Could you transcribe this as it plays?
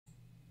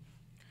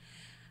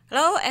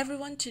Hello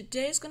everyone,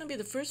 today is going to be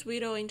the first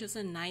video in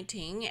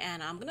 2019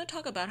 and I'm going to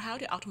talk about how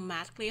to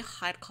automatically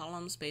hide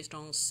columns based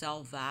on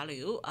cell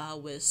value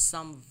with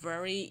some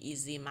very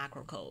easy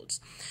macro codes.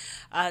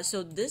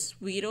 So this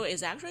video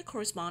is actually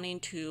corresponding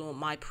to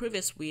my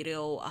previous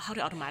video, how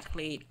to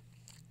automatically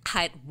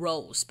hide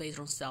rows based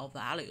on cell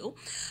value.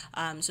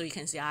 So you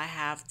can see I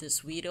have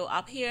this video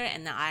up here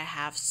and I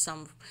have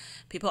some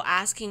people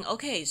asking,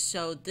 okay,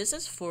 so this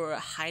is for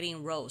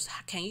hiding rows.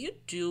 Can you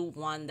do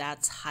one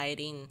that's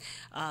hiding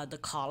the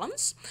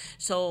columns?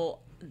 So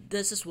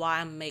this is why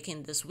I'm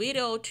making this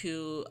video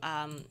to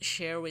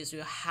share with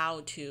you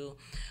how to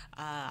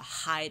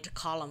hide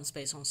columns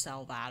based on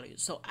cell value.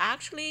 So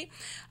actually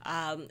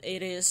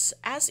it is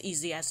as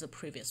easy as the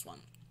previous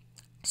one.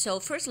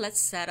 So first, let's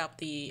set up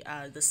the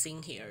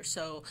scene here.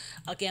 So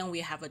again,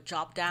 we have a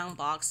drop-down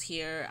box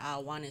here.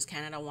 One is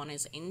Canada, one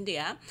is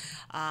India,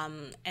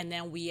 and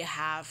then we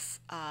have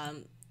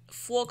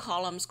 4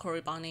 columns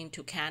corresponding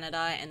to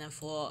Canada, and then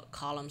 4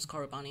 columns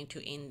corresponding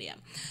to India.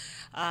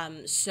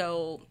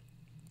 So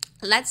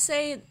let's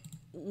say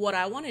what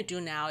I want to do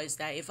now is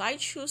that if I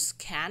choose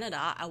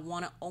Canada, I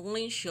want to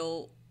only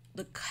show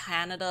the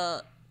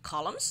Canada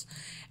columns,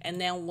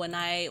 and then when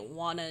I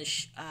want to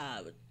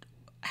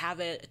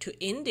have it to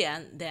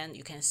Indian, then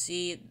you can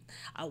see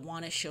I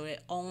want to show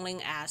it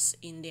only as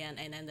Indian,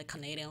 and then the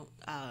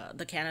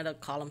Canada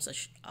columns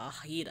are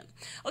hidden.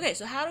 Okay,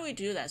 so how do we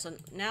do that? So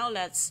now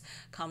let's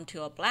come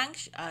to a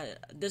blank.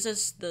 This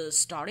is the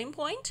starting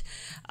point.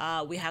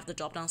 We have the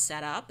drop down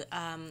set up,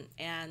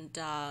 and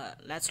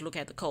let's look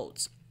at the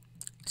codes.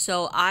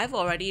 So I've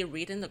already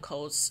written the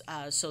codes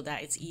so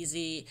that it's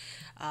easy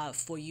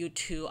for you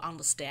to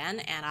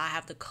understand, and I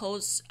have the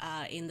codes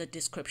in the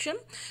description.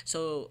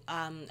 So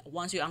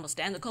once you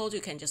understand the codes,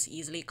 you can just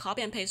easily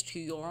copy and paste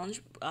to your own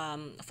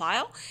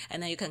file,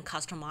 and then you can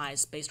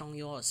customize based on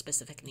your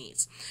specific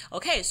needs.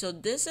 Okay, so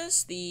this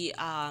is the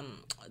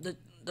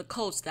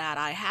codes that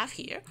I have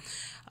here.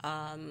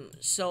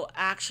 So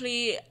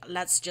actually,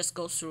 let's just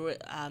go through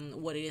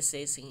what it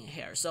says in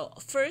here. So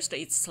first,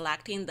 it's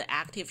selecting the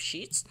active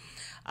sheets,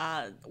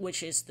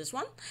 which is this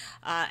one,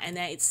 and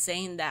then it's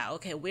saying that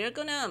okay, we're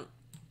gonna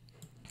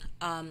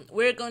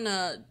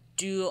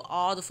do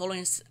all the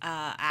following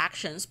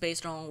actions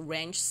based on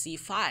range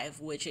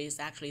C5, which is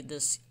actually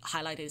this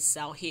highlighted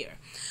cell here.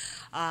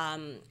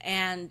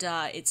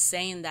 It's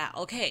saying that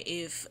okay,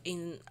 if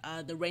in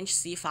the range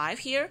C5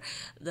 here,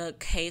 the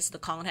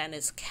content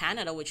is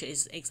Canada, which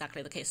is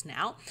exactly the case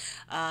now,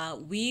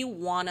 we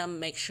want to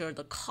make sure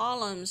the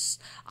columns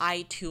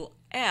I to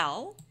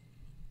L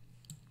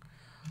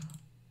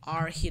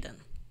are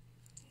hidden,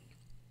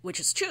 which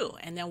is true,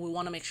 and then we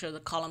want to make sure the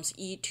columns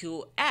E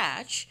to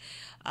H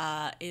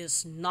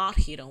is not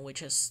hidden,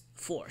 which is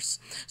false.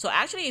 So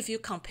actually, if you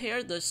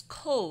compare this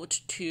code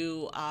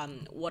to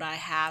what I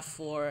have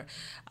for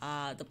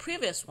the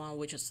previous one,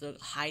 which is the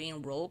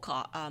hiding row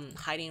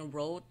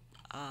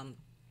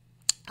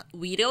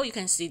video, you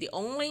can see the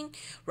only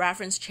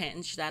reference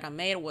change that I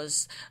made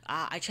was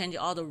I changed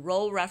all the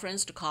row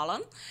reference to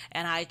column,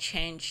 and I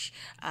changed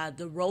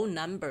the row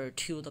number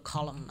to the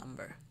column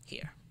number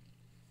here.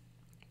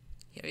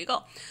 Here you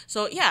go.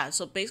 So yeah,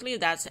 so basically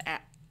that's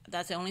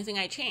the only thing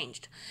I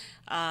changed,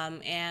 now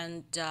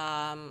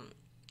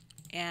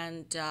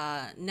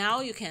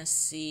you can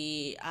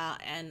see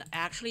and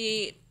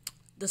actually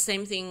the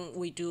same thing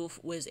we do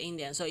with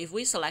Indian. So if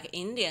we select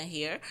Indian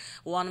here,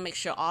 we want to make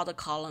sure all the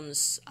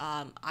columns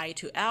I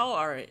to L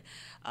are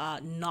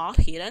not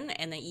hidden,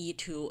 and then E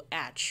to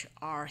H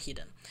are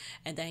hidden,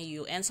 and then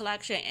you end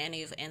selection and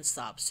if end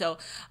stop. So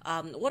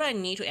what I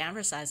need to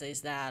emphasize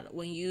is that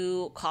when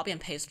you copy and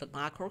paste the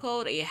macro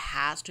code, it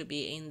has to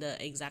be in the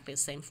exactly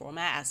same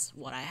format as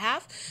what I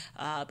have,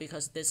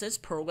 because this is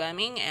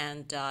programming,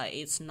 and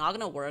it's not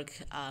gonna work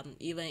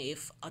even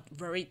if a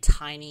very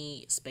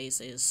tiny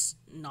space is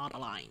not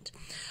aligned.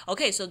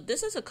 Okay, so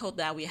this is a code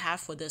that we have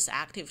for this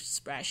active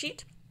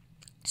spreadsheet.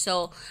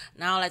 So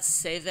now let's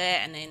save it,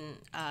 and then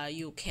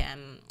you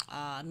can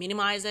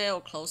minimize it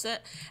or close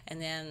it, and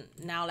then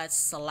now let's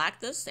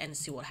select this and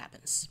see what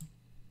happens.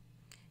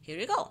 Here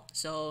you go.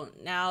 So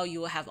now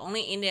you have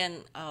only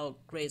Indian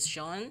grades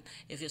shown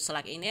if you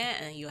select India,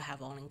 and you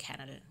have only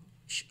Canada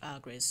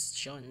grades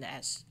shown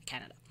as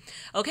Canada.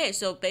 Okay,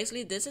 so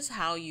basically this is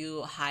how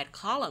you hide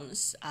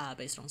columns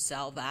based on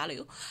cell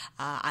value.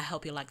 I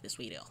hope you like this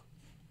video.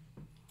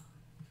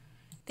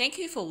 Thank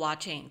you for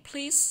watching.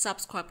 Please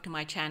subscribe to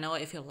my channel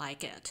if you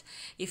like it.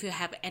 If you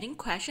have any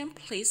question,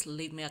 please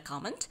leave me a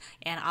comment,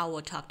 and I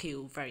will talk to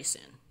you very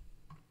soon.